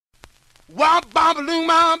Womp bom balloon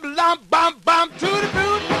bom bom bom bom to the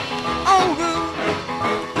boot. Oh root.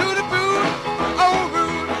 To the boot. Oh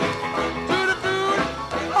root. To the boot.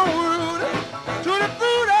 Oh root. To the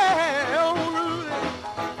boot. Oh root.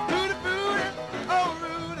 To the boot. Oh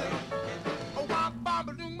root. Oh womp bom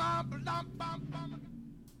balloon bom bom bom bom.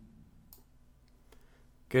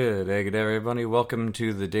 Good day, everybody. Welcome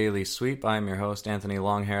to the Daily Sweep. I'm your host, Anthony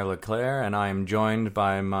Longhair Leclerc, and I am joined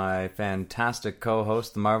by my fantastic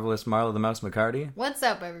co-host, the marvelous Marla the Mouse McCarty. What's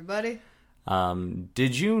up, everybody?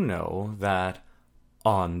 Did you know that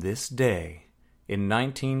on this day, in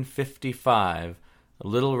 1955,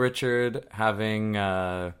 Little Richard, having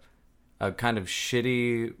a kind of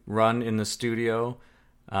shitty run in the studio,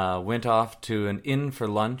 went off to an inn for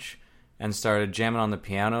lunch and started jamming on the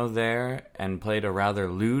piano there and played a rather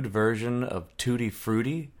lewd version of Tutti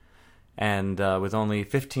Frutti. And with only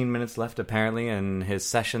 15 minutes left, apparently, in his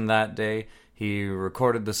session that day, he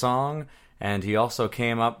recorded the song, and he also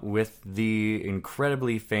came up with the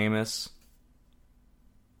incredibly famous...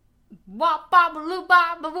 Wop bop loo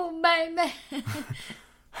bop boom baby.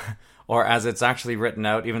 or as it's actually written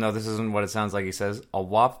out, even though this isn't what it sounds like, he says, a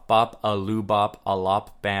wop bop, a loo bop, a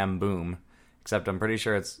lop bam boom. Except I'm pretty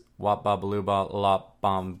sure it's wop bop, a loo bop, a lop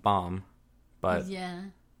bomb bomb. But Yeah.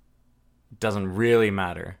 it doesn't really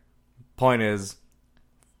matter. Point is,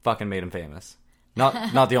 fucking made him famous.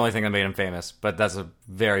 Not the only thing that made him famous, but that's a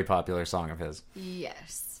very popular song of his.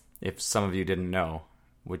 Yes. If some of you didn't know,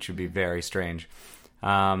 which would be very strange.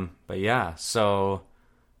 But yeah, so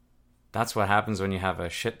that's what happens when you have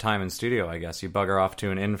a shit time in studio, I guess. You bugger off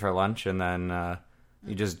to an inn for lunch, and then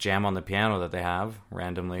you just jam on the piano that they have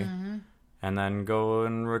randomly, and then go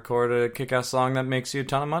and record a kick-ass song that makes you a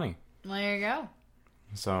ton of money. There you go.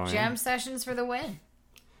 So Jam sessions for the win.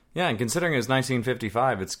 yeah, and considering it was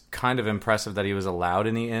 1955, it's kind of impressive that he was allowed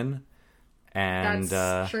in the inn, and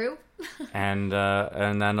That's true. and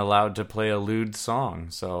then allowed to play a lewd song.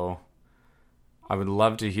 So I would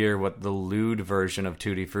love to hear what the lewd version of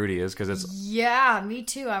Tutti Frutti is, because it's Yeah, me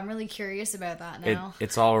too. I'm really curious about that now.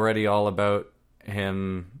 it's already all about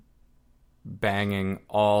him banging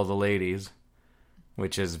all the ladies,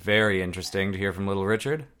 which is very interesting to hear from Little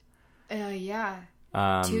Richard. Yeah.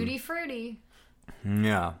 Um, Tutti fruity.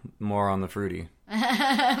 Yeah, more on the fruity.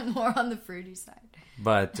 More on the fruity side.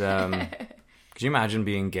 But could you imagine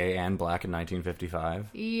being gay and black in 1955?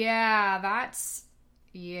 Yeah, that's...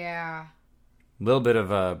 Yeah. Little bit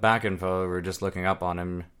of back info. We're just looking up on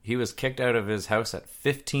him. He was kicked out of his house at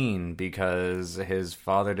 15 because his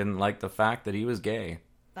father didn't like the fact that he was gay.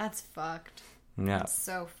 That's fucked. Yeah. That's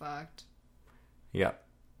so fucked. Yep.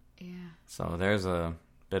 Yeah. So there's a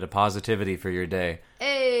bit of positivity for your day.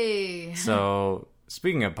 Hey! So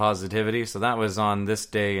speaking of positivity, so that was on this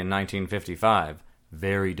day in 1955.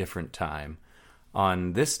 Very different time.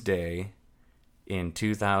 On this day in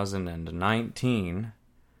 2019...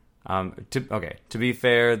 to be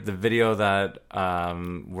fair, the video that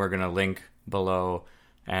we're going to link below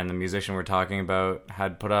and the musician we're talking about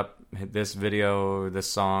had put up this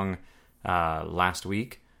song last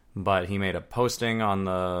week, but he made a posting on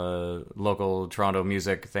the local Toronto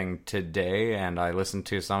music thing today, and I listened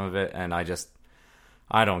to some of it, and I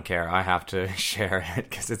don't care. I have to share it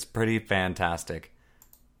because it's pretty fantastic.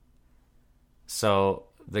 So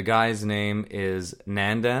the guy's name is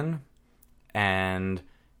Nandan, and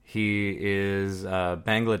he is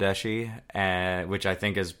Bangladeshi, which I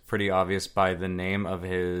think is pretty obvious by the name of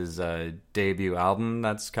his debut album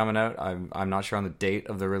that's coming out. I'm not sure on the date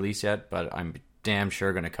of the release yet, but I'm damn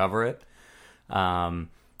sure going to cover it.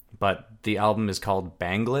 But the album is called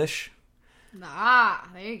Banglish. Ah,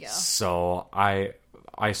 there you go. So I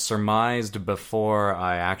surmised before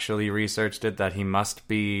I actually researched it that he must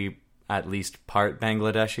be at least part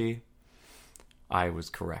Bangladeshi. I was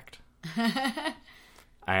correct.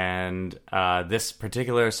 And this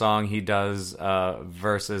particular song, he does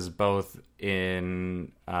verses both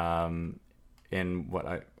in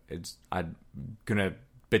what I'm gonna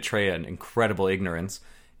betray an incredible ignorance.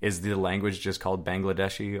 Is the language just called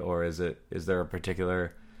Bangladeshi, or is there a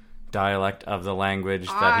particular dialect of the language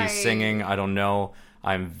that he's singing? I don't know.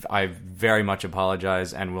 I very much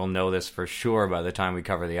apologize, and we'll know this for sure by the time we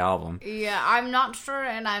cover the album. Yeah, I'm not sure,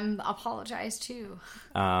 and I'm apologize too.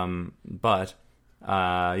 But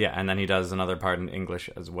yeah, and then he does another part in English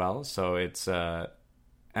as well. So it's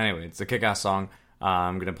anyway, it's a kick-ass song.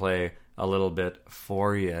 I'm gonna play a little bit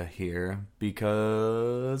for you here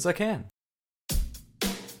because I can.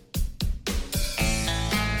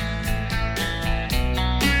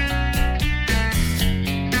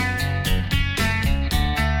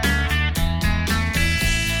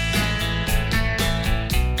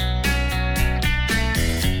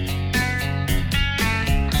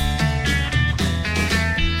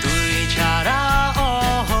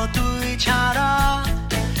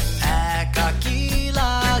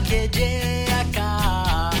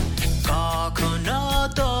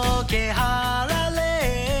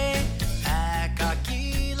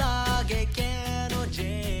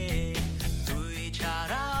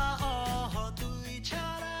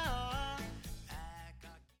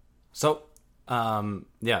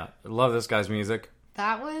 Yeah, love this guy's music.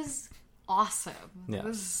 That was awesome. Yeah.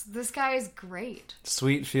 This guy is great.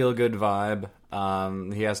 Sweet, feel-good vibe.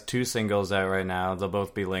 He has 2 singles out right now. They'll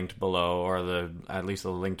both be linked below, or at least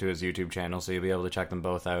they'll link to his YouTube channel, so you'll be able to check them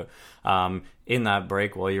both out. In that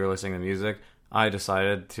break, while you were listening to music, I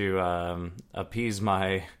decided to appease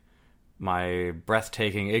my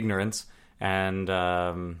breathtaking ignorance and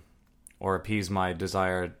or appease my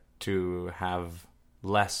desire to have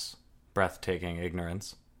less breathtaking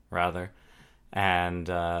ignorance, rather. And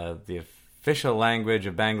the official language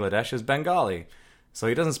of Bangladesh is Bengali. So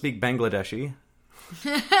he doesn't speak Bangladeshi.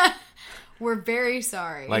 We're very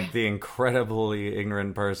sorry. Like the incredibly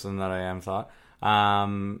ignorant person that I am thought.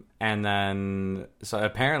 And then, so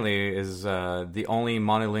apparently is the only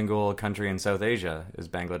monolingual country in South Asia is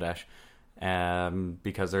Bangladesh.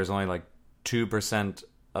 Because there's only like 2%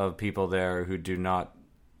 of people there who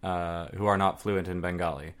who are not fluent in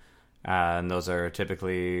Bengali. And those are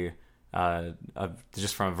typically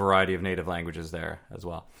just from a variety of native languages there as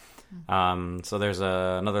well. So there's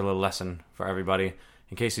another little lesson for everybody,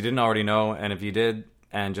 in case you didn't already know, and if you did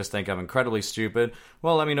and just think I'm incredibly stupid,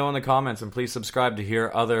 well, let me know in the comments, and please subscribe to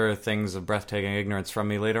hear other things of breathtaking ignorance from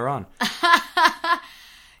me later on.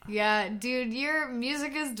 Yeah, dude, your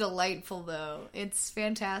music is delightful, though. It's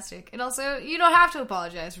fantastic. And also, you don't have to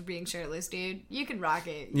apologize for being shirtless, dude. You can rock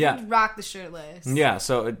it. You can rock the shirtless. Yeah,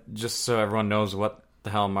 so just so everyone knows what the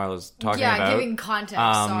hell Marla's talking about. Yeah, giving context,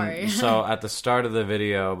 sorry. So at the start of the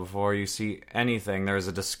video, before you see anything, there's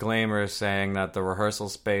a disclaimer saying that the rehearsal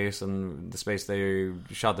space and the space they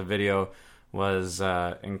shot the video was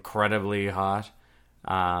incredibly hot.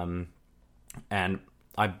 And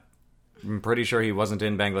I'm pretty sure he wasn't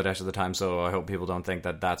in Bangladesh at the time, so I hope people don't think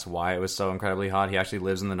that that's why it was so incredibly hot. He actually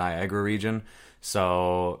lives in the Niagara region,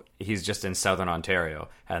 so he's just in southern Ontario,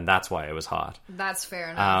 and that's why it was hot. That's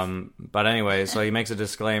fair enough. But anyway, so he makes a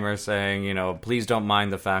disclaimer saying, please don't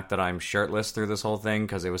mind the fact that I'm shirtless through this whole thing,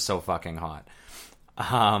 because it was so fucking hot.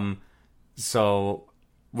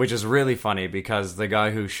 Which is really funny, because the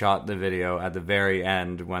guy who shot the video at the very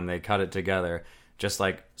end, when they cut it together, just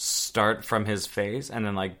like start from his face and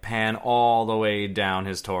then like pan all the way down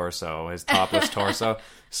his torso, his topless torso.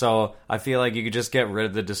 So I feel like you could just get rid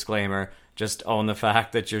of the disclaimer, just own the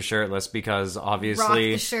fact that you're shirtless, because obviously rock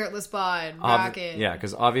the shirtless bod, rock it. Yeah,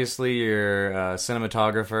 because obviously your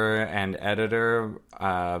cinematographer and editor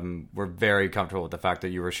were very comfortable with the fact that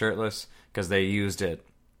you were shirtless, because they used it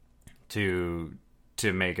to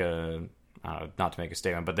make not to make a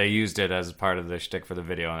statement, but they used it as part of the shtick for the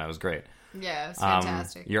video, and that was great. Yeah, it's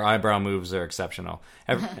fantastic. Your eyebrow moves are exceptional.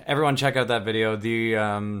 Everyone check out that video.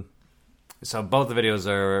 So both the videos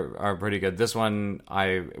are pretty good. This one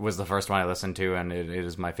was the first one I listened to, and it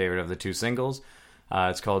is my favorite of the 2 singles.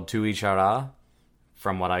 It's called Tui Chara,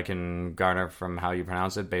 from what I can garner from how you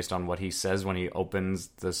pronounce it, based on what he says when he opens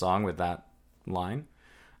the song with that line.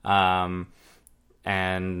 And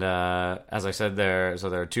as I said, there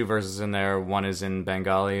are 2 verses in there. One is in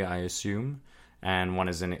Bengali, I assume, and one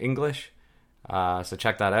is in English. So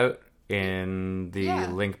check that out in the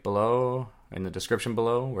link below, in the description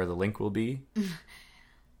below, where the link will be.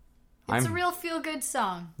 It's a real feel-good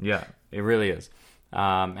song. Yeah, it really is.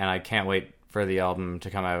 And I can't wait for the album to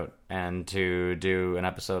come out and to do an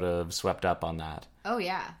episode of Swept Up on that. Oh,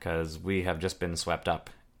 yeah. Because we have just been swept up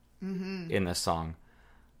in this song.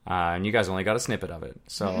 And you guys only got a snippet of it.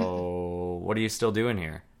 So what are you still doing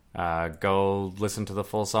here? Go listen to the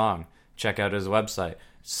full song. Check out his website.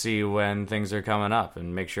 See when things are coming up,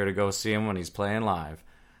 and make sure to go see him when he's playing live.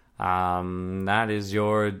 That is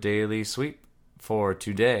your daily sweep for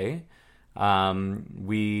today.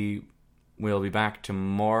 We will be back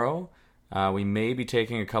tomorrow. We may be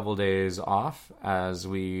taking a couple days off as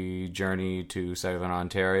we journey to Southern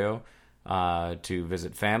Ontario to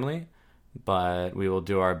visit family, but we will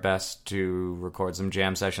do our best to record some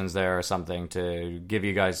jam sessions there or something to give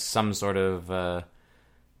you guys some sort of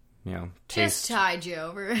taste. Just tide you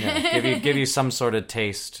over. Yeah, give you some sort of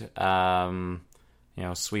taste,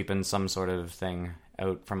 sweeping some sort of thing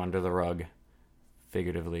out from under the rug,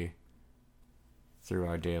 figuratively, through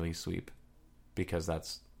our daily sweep, because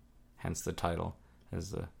that's hence the title.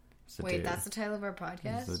 Is the Wait, that's the title of our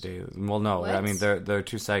podcast? The daily, well, no, What? I mean there are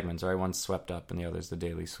 2 segments, right? One's Swept Up and the other's the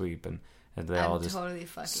daily sweep, and they all just totally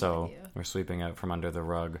fucking so with you. we're sweeping out from under the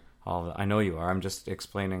rug. I know you are. I'm just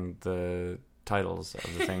explaining the titles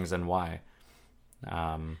of the things and why.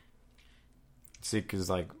 See, because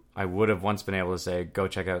like I would have once been able to say go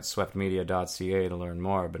check out sweptmedia.ca to learn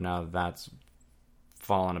more, but now that's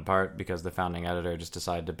fallen apart because the founding editor just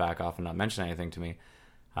decided to back off and not mention anything to me.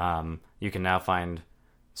 You can now find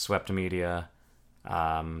Swept Media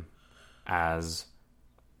at as...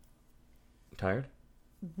 Tired?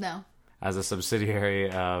 No. As a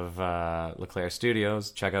subsidiary of LeClaire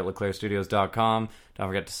Studios. Check out LeClaireStudios.com. Don't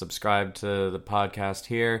forget to subscribe to the podcast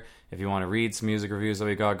here. If you want to read some music reviews that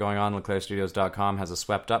we got going on, LeClaireStudios.com has a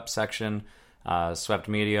Swept Up section. Swept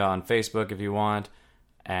Media on Facebook if you want.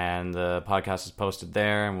 And the podcast is posted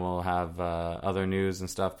there, and we'll have other news and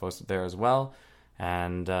stuff posted there as well.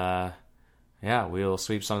 And we'll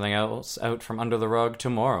sweep something else out from under the rug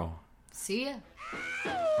tomorrow. See ya.